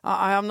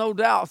 I have no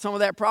doubt some of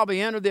that probably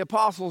entered the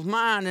apostle's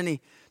mind, and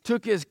he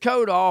took his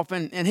coat off,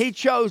 and he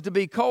chose to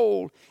be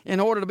cold in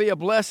order to be a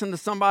blessing to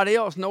somebody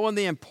else, knowing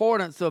the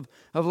importance of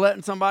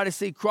letting somebody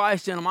see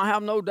Christ in him. I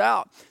have no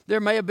doubt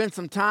there may have been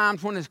some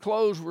times when his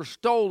clothes were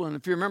stolen.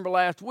 If you remember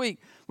last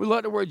week, we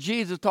looked at where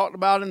Jesus talked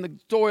about in the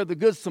story of the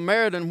Good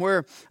Samaritan,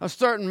 where a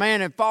certain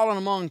man had fallen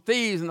among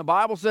thieves, and the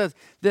Bible says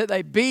that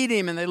they beat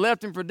him and they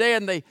left him for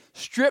dead, and they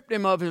stripped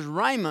him of his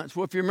raiments.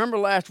 Well, if you remember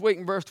last week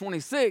in verse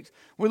 26,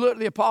 we looked at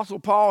the Apostle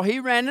Paul.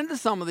 He ran into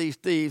some of these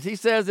thieves. He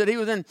says that he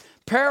was in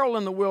peril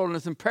in the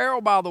wilderness and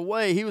peril by the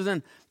way. He was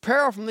in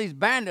peril from these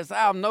bandits. I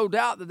have no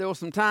doubt that there were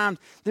some times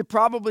that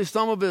probably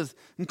some of his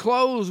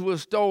clothes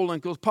was stolen,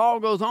 because Paul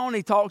goes on,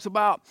 he talks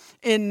about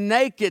in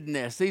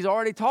nakedness. He's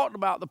already talked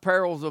about the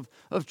perils of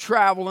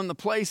travel and the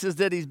places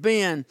that he's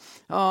been.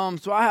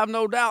 So I have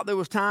no doubt there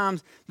was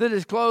times that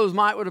his clothes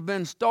would have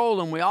been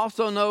stolen. We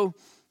also know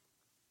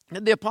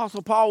that the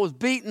Apostle Paul was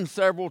beaten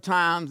several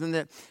times, and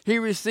that he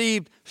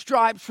received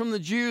stripes from the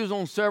Jews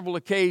on several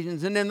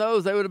occasions. And in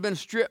those, they would have been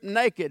stripped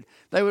naked.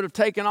 They would have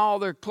taken all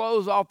their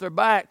clothes off their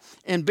back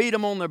and beat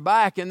them on their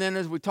back. And then,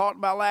 as we talked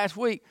about last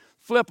week,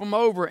 flip them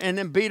over and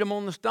then beat them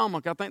on the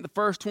stomach. I think the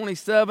first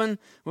 27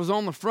 was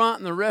on the front,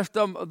 and the rest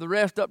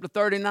up to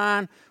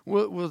 39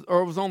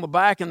 was on the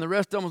back, and the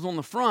rest of them was on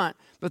the front.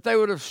 But they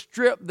would have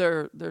stripped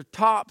their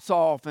tops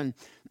off, and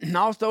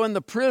also in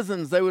the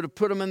prisons they would have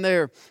put them in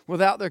there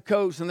without their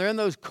coats, and they're in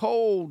those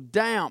cold,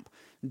 damp,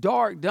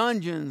 dark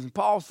dungeons. And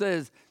Paul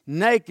says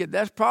naked.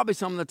 That's probably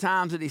some of the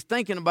times that he's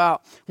thinking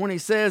about when he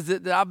says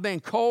that I've been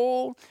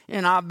cold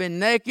and I've been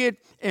naked,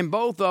 and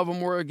both of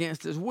them were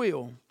against his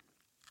will.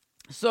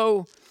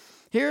 So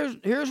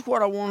here's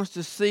what I want us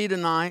to see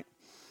tonight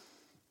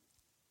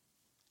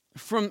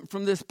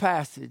from this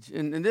passage.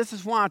 And this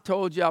is why I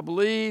told you I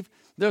believe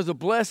there's a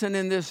blessing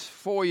in this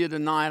for you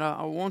tonight.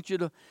 I want you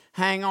to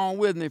hang on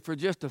with me for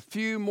just a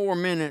few more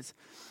minutes.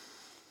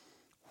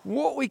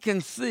 What we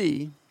can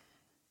see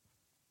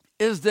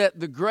is that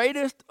the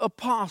greatest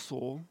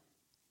apostle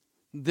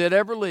that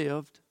ever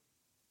lived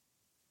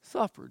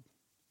suffered.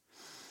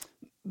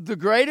 The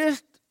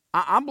greatest,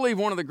 I believe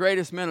one of the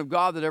greatest men of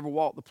God that ever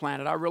walked the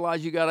planet. I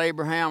realize you got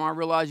Abraham. I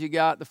realize you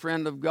got the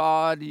friend of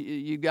God.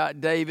 You got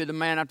David, a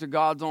man after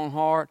God's own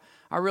heart.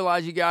 I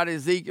realize you got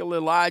Ezekiel,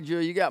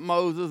 Elijah. You got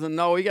Moses and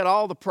Noah. You got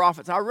all the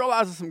prophets. I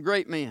realize there's some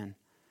great men.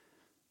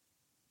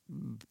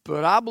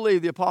 But I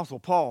believe the Apostle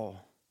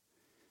Paul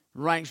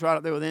ranks right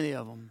up there with any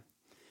of them.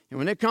 And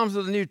when it comes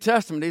to the New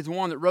Testament, he's the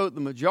one that wrote the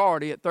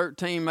majority at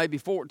 13, maybe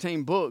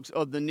 14 books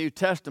of the New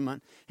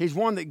Testament. He's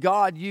one that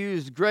God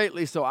used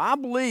greatly. So I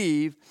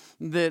believe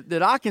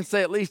that I can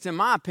say, at least in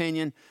my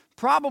opinion,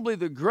 probably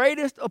the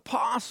greatest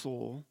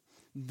apostle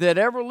that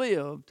ever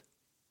lived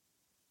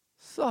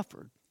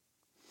suffered.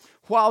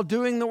 While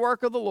doing the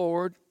work of the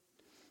Lord,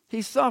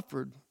 he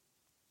suffered.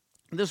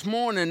 This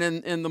morning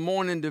in the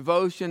morning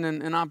devotion,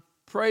 and I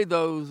pray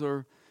those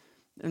are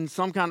in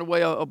some kind of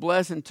way a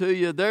blessing to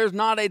you. There's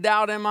not a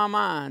doubt in my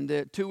mind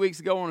that 2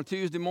 weeks ago on a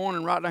Tuesday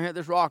morning, right down here at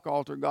this rock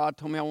altar, God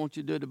told me, I want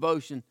you to do a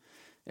devotion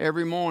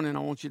every morning. I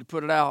want you to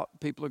put it out.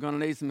 People are going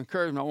to need some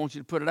encouragement. I want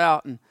you to put it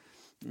out. And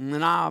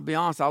I'll be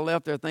honest, I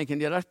left there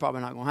thinking, yeah, that's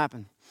probably not going to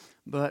happen.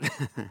 But,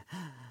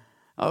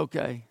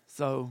 okay,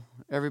 so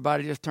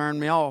everybody just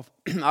turned me off.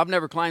 I've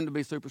never claimed to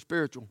be super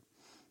spiritual.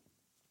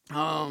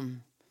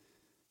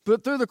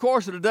 But through the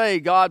course of the day,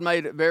 God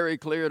made it very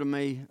clear to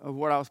me of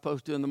what I was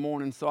supposed to do in the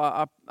morning. So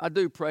I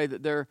do pray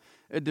that the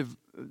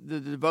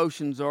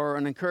devotions are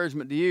an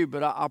encouragement to you.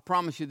 But I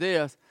promise you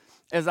this,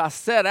 as I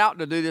set out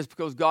to do this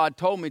because God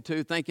told me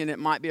to, thinking it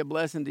might be a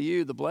blessing to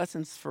you, the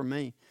blessing's for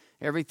me.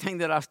 Everything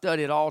that I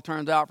study, it all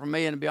turns out for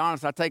me. And to be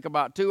honest, I take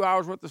about 2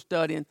 hours worth of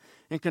studying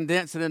and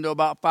condense it into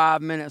about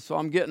 5 minutes. So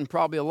I'm getting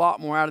probably a lot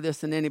more out of this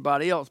than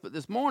anybody else. But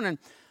this morning,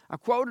 I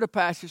quoted a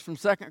passage from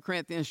 2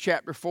 Corinthians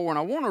chapter 4, and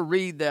I want to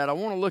read that. I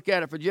want to look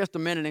at it for just a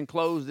minute and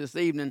close this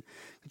evening.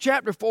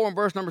 Chapter 4 and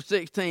verse number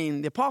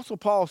 16, the Apostle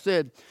Paul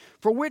said,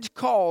 "For which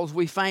cause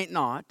we faint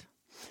not,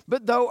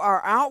 but though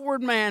our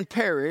outward man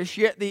perish,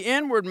 yet the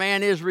inward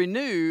man is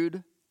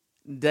renewed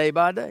day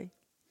by day.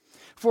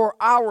 For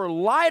our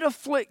light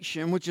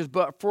affliction, which is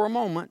but for a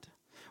moment,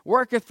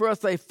 worketh for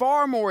us a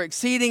far more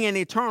exceeding and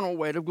eternal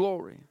weight of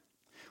glory.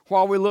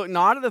 While we look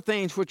not at the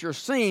things which are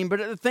seen, but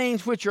at the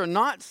things which are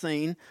not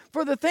seen.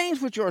 For the things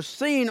which are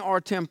seen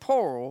are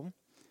temporal,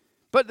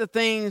 but the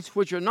things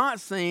which are not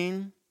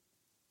seen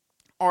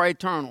are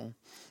eternal."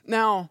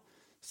 Now,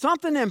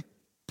 something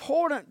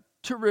important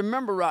to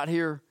remember right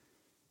here,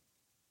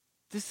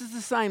 this is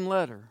the same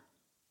letter.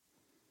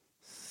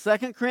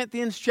 2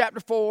 Corinthians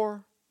chapter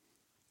 4,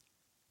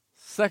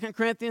 2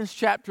 Corinthians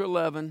chapter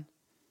 11.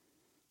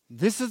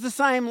 This is the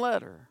same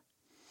letter.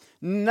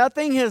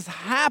 Nothing has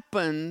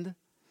happened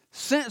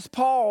since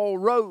Paul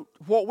wrote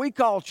what we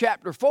call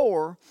chapter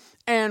 4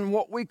 and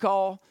what we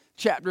call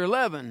chapter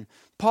 11.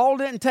 Paul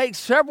didn't take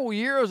several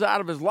years out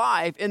of his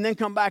life and then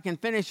come back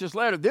and finish this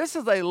letter. This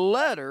is a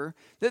letter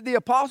that the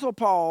Apostle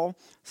Paul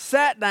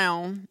sat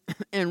down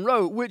and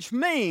wrote, which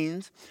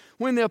means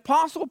when the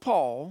Apostle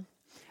Paul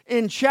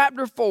in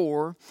chapter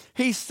 4,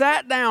 he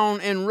sat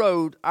down and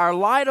wrote, "Our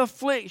light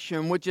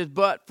affliction, which is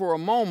but for a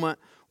moment,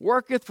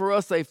 worketh for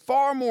us a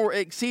far more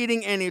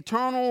exceeding and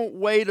eternal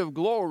weight of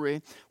glory."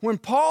 When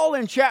Paul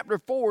in chapter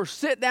 4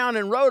 sit down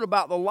and wrote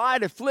about the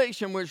light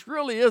affliction, which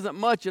really isn't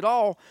much at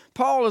all,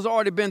 Paul has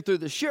already been through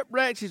the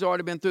shipwrecks, he's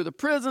already been through the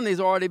prison, he's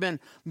already been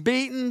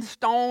beaten,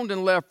 stoned,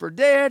 and left for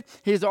dead.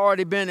 He's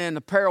already been in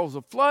the perils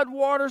of flood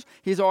waters,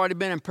 he's already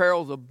been in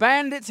perils of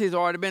bandits, he's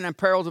already been in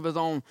perils of his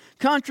own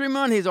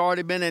countrymen, he's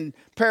already been in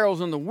perils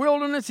in the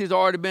wilderness, he's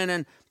already been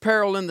in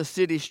peril in the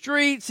city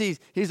streets.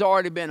 He's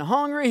already been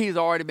hungry. He's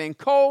already been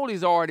cold.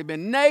 He's already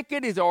been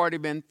naked. He's already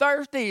been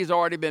thirsty. He's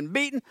already been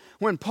beaten.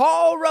 When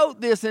Paul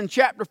wrote this in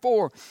chapter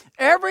 4,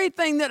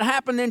 everything that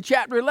happened in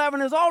chapter 11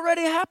 has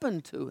already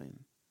happened to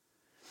him.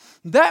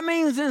 That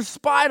means in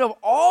spite of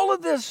all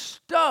of this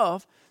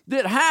stuff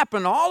that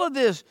happened, all of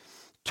this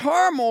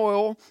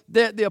turmoil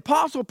that the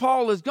Apostle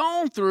Paul has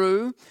gone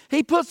through,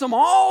 he puts them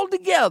all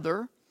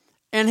together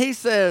and he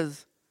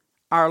says,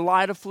 "Our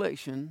light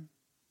affliction,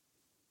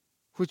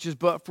 which is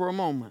but for a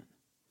moment,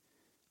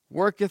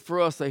 worketh for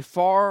us a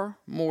far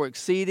more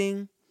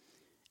exceeding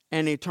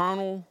and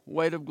eternal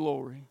weight of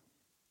glory."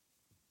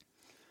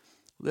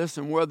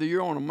 Listen, whether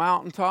you're on a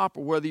mountaintop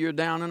or whether you're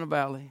down in a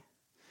valley,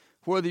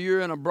 whether you're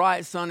in a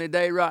bright sunny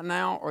day right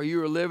now or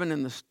you are living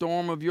in the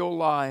storm of your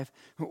life,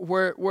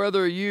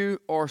 whether you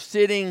are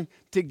sitting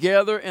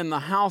together in the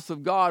house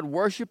of God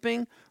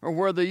worshiping or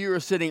whether you are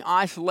sitting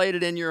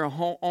isolated in your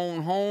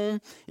own home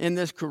in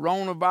this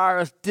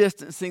coronavirus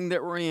distancing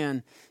that we're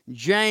in,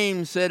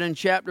 James said in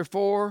chapter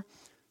 4,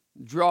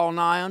 "Draw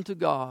nigh unto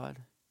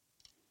God,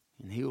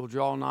 and he will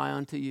draw nigh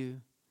unto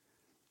you."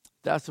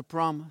 That's a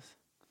promise.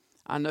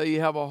 I know you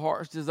have a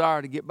heart's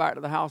desire to get back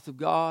to the house of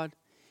God,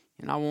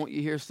 and I want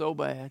you here so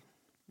bad.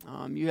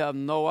 You have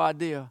no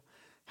idea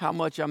how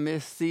much I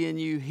miss seeing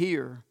you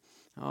here.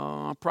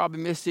 I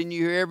probably miss seeing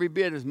you here every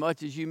bit as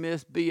much as you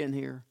miss being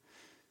here.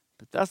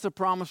 But that's a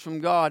promise from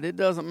God. It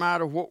doesn't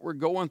matter what we're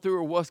going through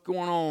or what's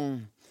going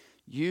on.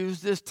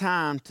 Use this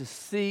time to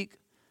seek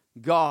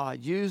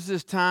God. Use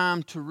this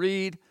time to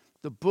read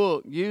the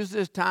book. Use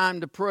this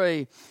time to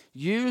pray.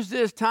 Use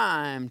this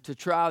time to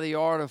try the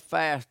art of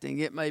fasting.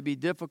 It may be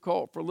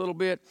difficult for a little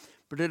bit,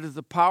 but it is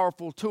a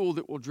powerful tool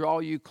that will draw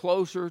you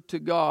closer to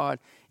God.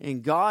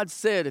 And God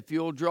said if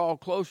you'll draw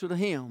closer to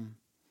Him,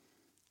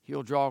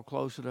 He'll draw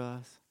closer to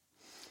us.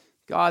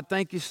 God,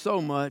 thank you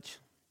so much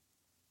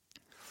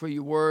for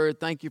your word.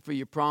 Thank you for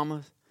your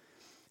promise.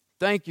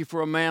 Thank you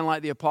for a man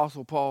like the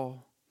Apostle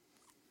Paul.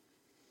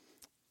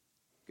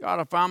 God,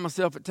 I find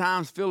myself at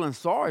times feeling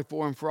sorry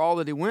for him for all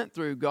that he went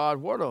through. God,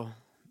 what a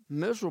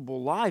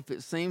miserable life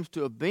it seems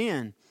to have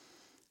been.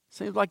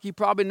 Seems like he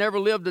probably never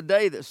lived a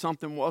day that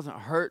something wasn't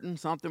hurting,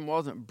 something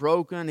wasn't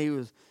broken. He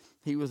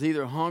was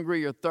either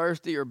hungry or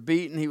thirsty or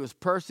beaten. He was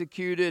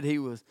persecuted. He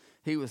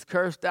was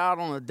cursed out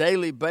on a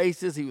daily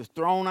basis. He was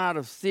thrown out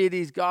of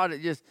cities. God,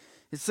 it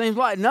seems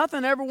like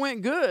nothing ever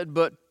went good,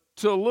 but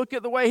to look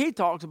at the way he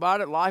talks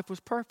about it, life was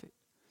perfect.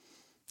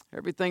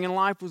 Everything in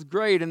life was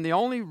great, and the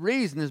only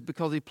reason is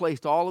because he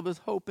placed all of his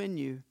hope in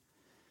you.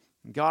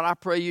 God, I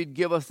pray you'd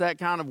give us that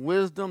kind of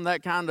wisdom,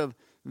 that kind of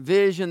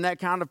vision, that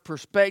kind of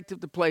perspective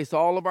to place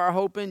all of our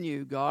hope in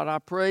you. God, I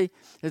pray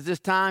as this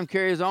time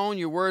carries on,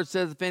 your word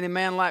says, if any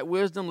man lack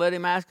wisdom, let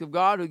him ask of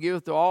God, who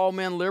giveth to all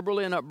men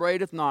liberally and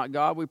upbraideth not.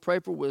 God, we pray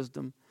for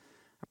wisdom.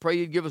 I pray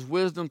you'd give us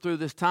wisdom through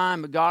this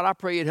time, but God, I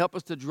pray you'd help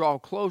us to draw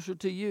closer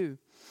to you,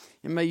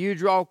 and may you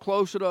draw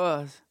closer to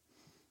us.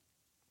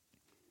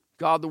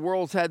 God, the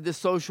world's had this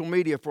social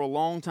media for a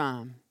long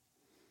time.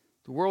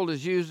 The world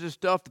has used this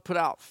stuff to put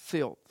out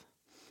filth.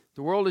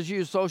 The world has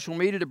used social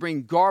media to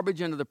bring garbage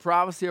into the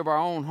privacy of our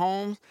own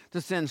homes, to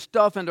send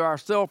stuff into our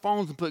cell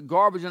phones and put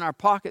garbage in our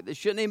pocket that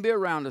shouldn't even be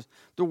around us.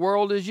 The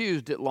world has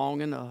used it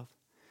long enough.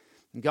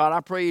 And God,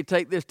 I pray you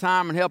take this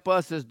time and help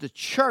us as the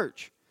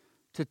church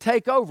to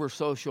take over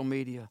social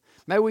media.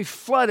 May we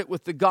flood it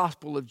with the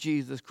gospel of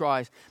Jesus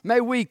Christ. May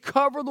we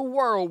cover the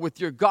world with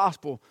your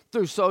gospel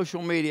through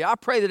social media. I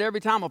pray that every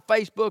time a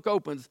Facebook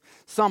opens,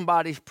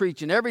 somebody's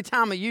preaching. Every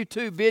time a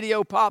YouTube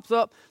video pops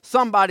up,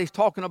 somebody's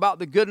talking about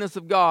the goodness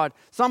of God.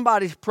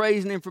 Somebody's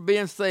praising Him for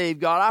being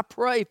saved. God, I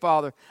pray,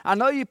 Father, I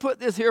know you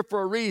put this here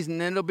for a reason,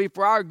 and it'll be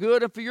for our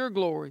good and for your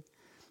glory.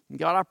 And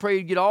God, I pray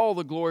you'd get all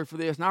the glory for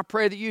this. And I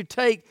pray that you'd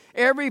take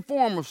every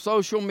form of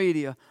social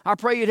media. I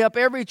pray you'd help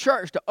every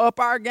church to up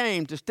our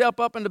game, to step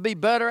up and to be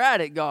better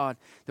at it, God,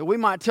 that we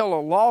might tell a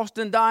lost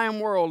and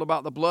dying world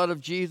about the blood of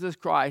Jesus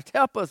Christ.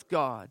 Help us,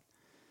 God.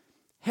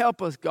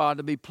 Help us, God,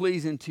 to be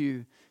pleasing to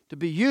you, to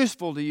be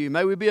useful to you.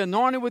 May we be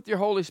anointed with your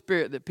Holy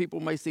Spirit that people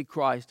may see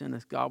Christ in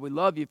us, God. We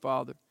love you,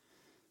 Father.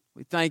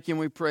 We thank you and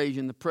we praise you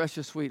in the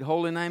precious, sweet,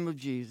 holy name of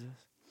Jesus.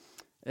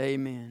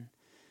 Amen.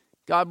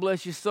 God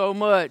bless you so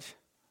much.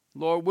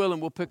 Lord willing,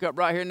 we'll pick up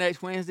right here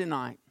next Wednesday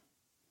night.